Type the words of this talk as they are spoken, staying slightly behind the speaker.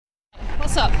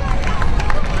What's up?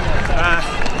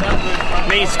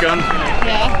 Knee scum.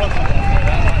 Yeah.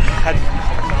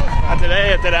 I don't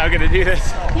know how I'm going to do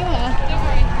this. You are.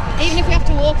 Even if we have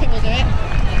to walk it, we'll do it.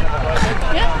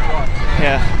 Yeah?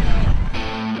 Yeah.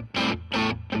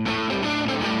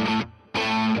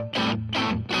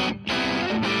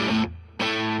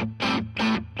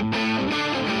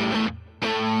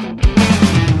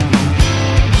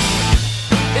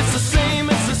 It's the same,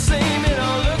 it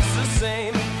all looks the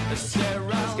same.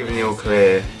 Given the all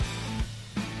clear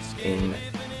in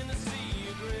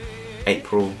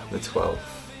April the 12th,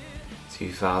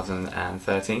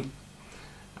 2013,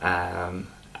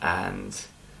 and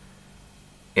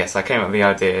yes, I came up with the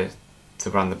idea to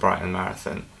run the Brighton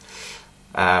Marathon.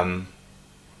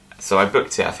 So I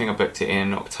booked it. I think I booked it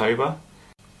in October.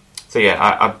 So yeah,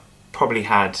 I probably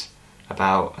had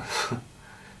about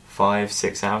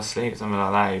 5-6 hours sleep, something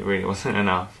like that. It really wasn't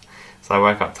enough. So I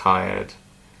woke up tired,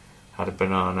 had a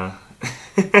banana.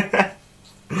 Didn't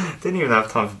even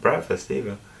have time for breakfast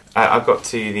either. I got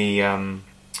to the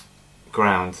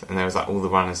ground and there was like all the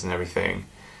runners and everything,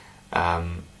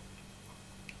 and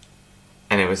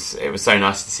it was so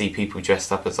nice to see people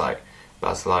dressed up as like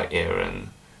Buzz Lightyear and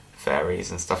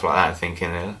fairies and stuff like that, and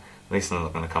thinking at least I'm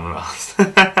not going to come last.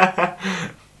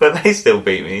 But they still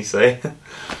beat me, so I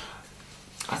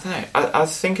don't know. I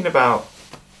was thinking about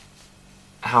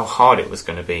how hard it was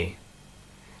going to be,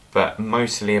 but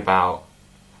mostly about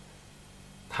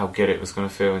how good it was going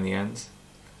to feel in the end.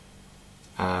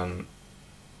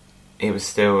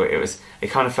 It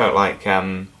kind of felt like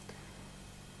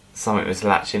something was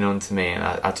latching onto me, and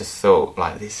I just thought,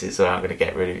 like, this is where I'm going to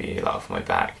get rid of you, like, off my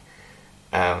back.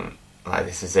 Like,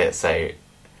 this is it. So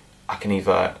I can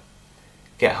either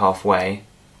get halfway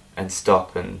and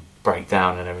stop and break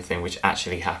down and everything, which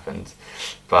actually happened,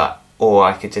 or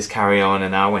I could just carry on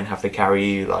and I won't have to carry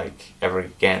you, like, ever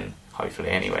again, hopefully,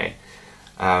 anyway.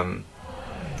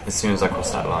 As soon as I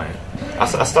crossed that line, I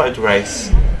started the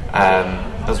race.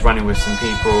 I was running with some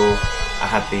people. I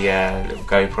had the little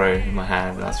GoPro in my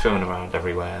hand and I was filming around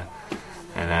everywhere,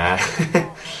 and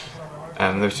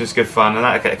it was just good fun, and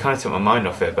it kind of took my mind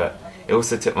off it, but it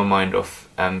also took my mind off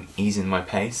easing my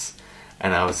pace,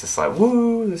 and I was just like,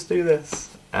 woo, let's do this.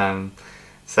 So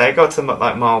it got to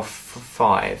like mile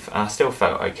 5 and I still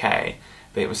felt okay,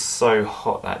 but it was so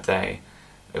hot that day.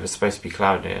 It was supposed to be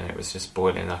cloudy and it was just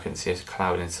boiling. I couldn't see a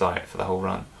cloud in sight for the whole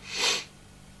run.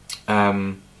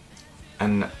 And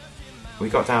we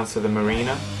got down to the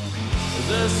marina.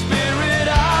 The spirit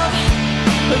of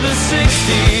the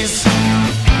 60s.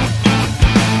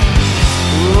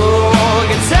 Oh,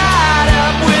 get tied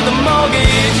up with a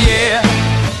mortgage, yeah.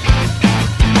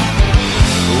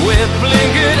 With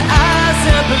blinkered eyes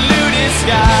and polluted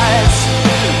skies,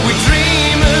 we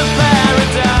dream of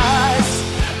paradise.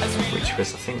 Which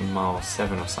was, I think, mile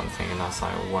 7 or something, and I was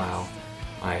like, wow,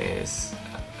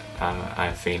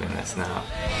 I'm feeling this now.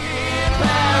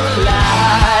 Paralyzed.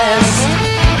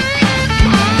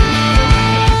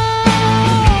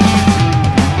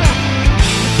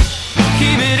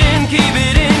 Keep it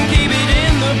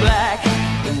in the black,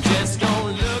 and just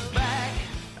don't look back.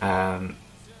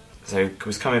 So I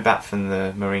was coming back from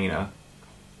the marina,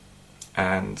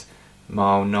 and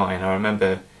mile 9, I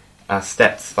remember I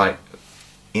stepped like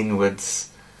inwards,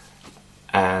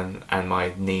 and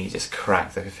my knee just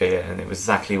cracked. I could feel it, and it was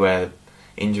exactly where the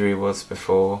injury was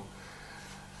before.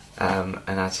 And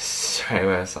I just straight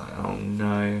away was like, oh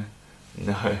no.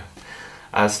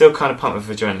 I was still kind of pumped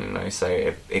with adrenaline though, so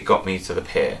it got me to the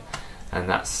pier, and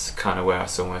that's kind of where I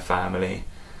saw my family,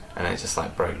 and it just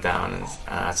like broke down, and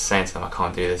I was saying to them, I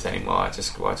can't do this anymore, I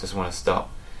just want to stop.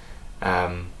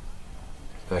 But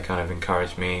they kind of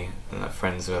encouraged me, and my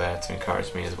friends were there to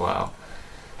encourage me as well,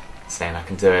 saying I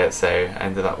can do it. So I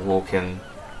ended up walking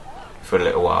for a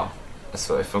little while. I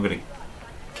thought, if I'm going to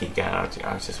keep going,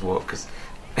 I'll just walk, because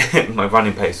my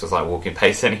running pace was like walking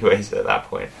pace anyways at that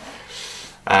point.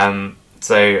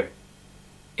 So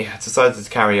yeah, I decided to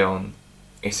carry on.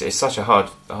 It's such a hard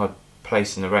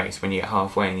place in the race when you get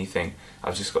halfway and you think,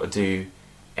 I've just got to do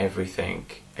everything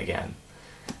again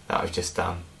that I've just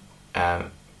done,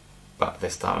 but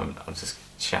this time I'm just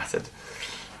shattered.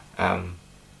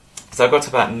 So I got to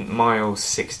about mile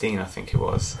 16, I think it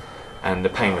was, and the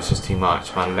pain was just too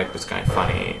much. My leg was going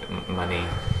funny, my knee.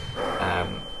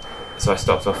 So I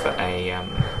stopped off at a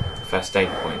first aid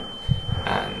point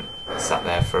and sat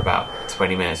there for about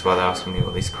 20 minutes while they're asking me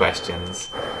all these questions.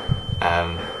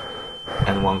 And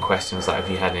one question was like,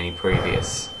 have you had any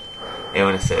previous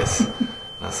illnesses? And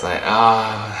I was like,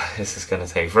 this is going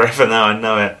to take forever now, I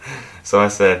know it. So I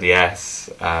said yes,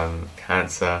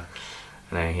 cancer.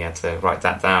 And then he had to write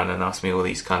that down and ask me all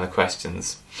these kind of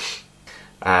questions.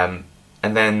 And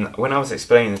then when I was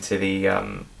explaining to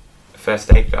the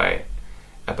first aid guy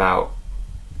about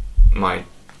my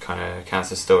kind of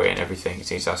cancer story and everything, because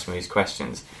he was asking me these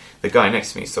questions, the guy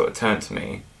next to me sort of turned to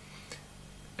me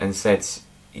and said,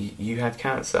 "You had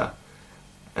cancer?"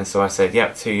 And so I said,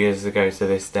 "Yep, 2 years ago to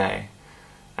this day."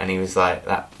 And he was like,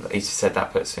 "That." He just said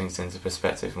that puts things into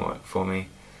perspective for me.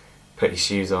 Put his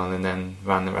shoes on and then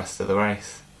ran the rest of the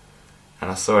race. And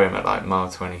I saw him at like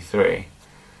mile 23,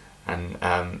 and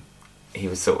he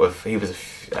was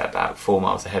about 4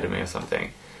 miles ahead of me or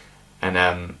something,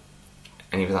 and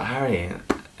he was like, "Harry,"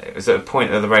 it was at a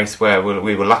point of the race where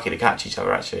we were lucky to catch each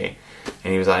other actually,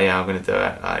 and he was like, "Yeah, I'm going to do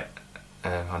it," like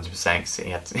 100%, because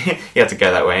he had to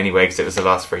go that way anyway because it was the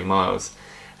last 3 miles,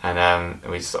 and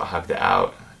we just sort of hugged it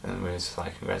out, and we were just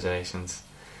like, "Congratulations."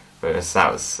 But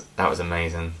that was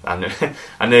amazing. I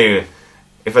knew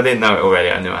if I didn't know it already,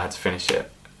 I knew I had to finish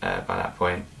it by that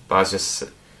point. But I was just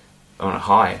on a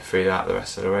high throughout the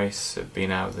rest of the race, of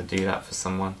being able to do that for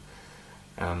someone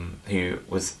who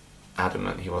was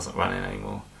adamant he wasn't running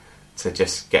anymore, to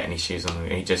just get any shoes on.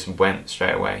 He just went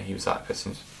straight away. He was like, put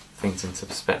some things into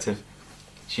perspective,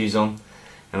 shoes on,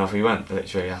 and off he went.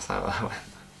 Literally, that's how that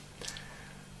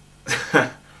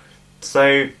went.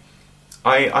 So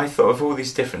I thought of all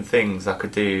these different things I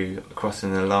could do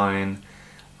crossing the line.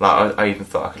 Like I even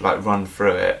thought I could like run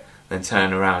through it, then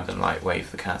turn around and like wave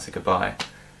the cancer goodbye.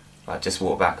 Like just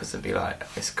walk backwards and be like,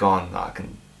 "It's gone." Like, I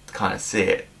can kind of see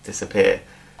it disappear.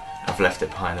 I've left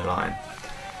it behind the line.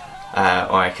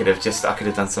 Or I could have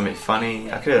done something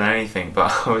funny. I could have done anything,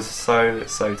 but I was so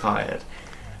tired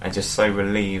and just so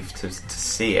relieved to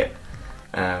see it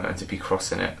and to be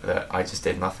crossing it that I just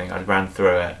did nothing. I ran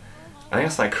through it. I think I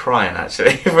started crying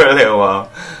actually for a little while.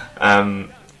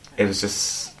 It was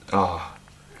just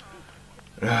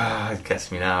it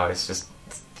gets me now. It's just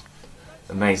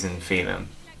amazing feeling.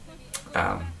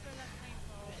 But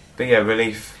yeah,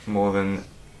 relief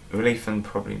and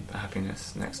probably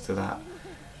happiness next to that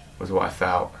was what I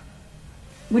felt.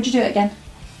 Would you do it again?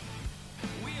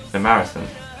 The marathon.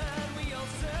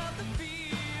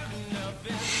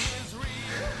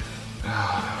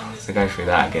 To go through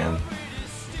that again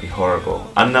would be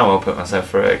horrible. I know I'll put myself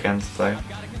through it again though.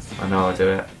 I know I'll do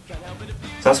it.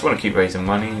 So I just want to keep raising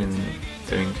money and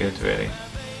doing good really.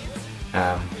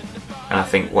 And I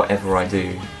think whatever I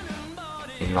do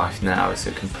in life now is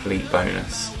a complete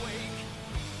bonus.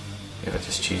 If I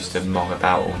just choose to mong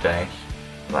about all day,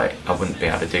 like I wouldn't be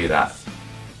able to do that,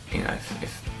 you know,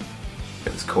 if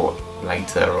it was caught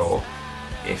later or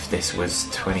if this was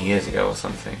 20 years ago or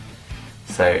something.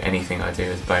 So anything I do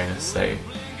is a bonus, so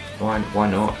why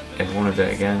not? If I want to do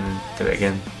it again, then do it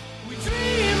again. We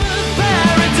dream of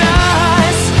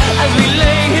paradise as we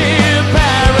lay here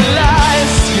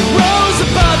paralyzed. You rose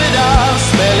above it all,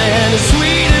 smelling as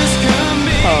sweet as can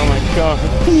be. Oh my god.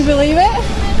 Can you believe it?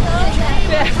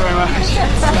 Thanks very much.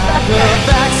 The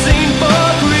vaccine for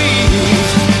grief.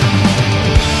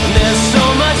 There's so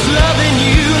much love in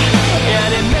you,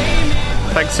 and it made me.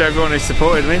 Thanks to everyone who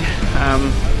supported me.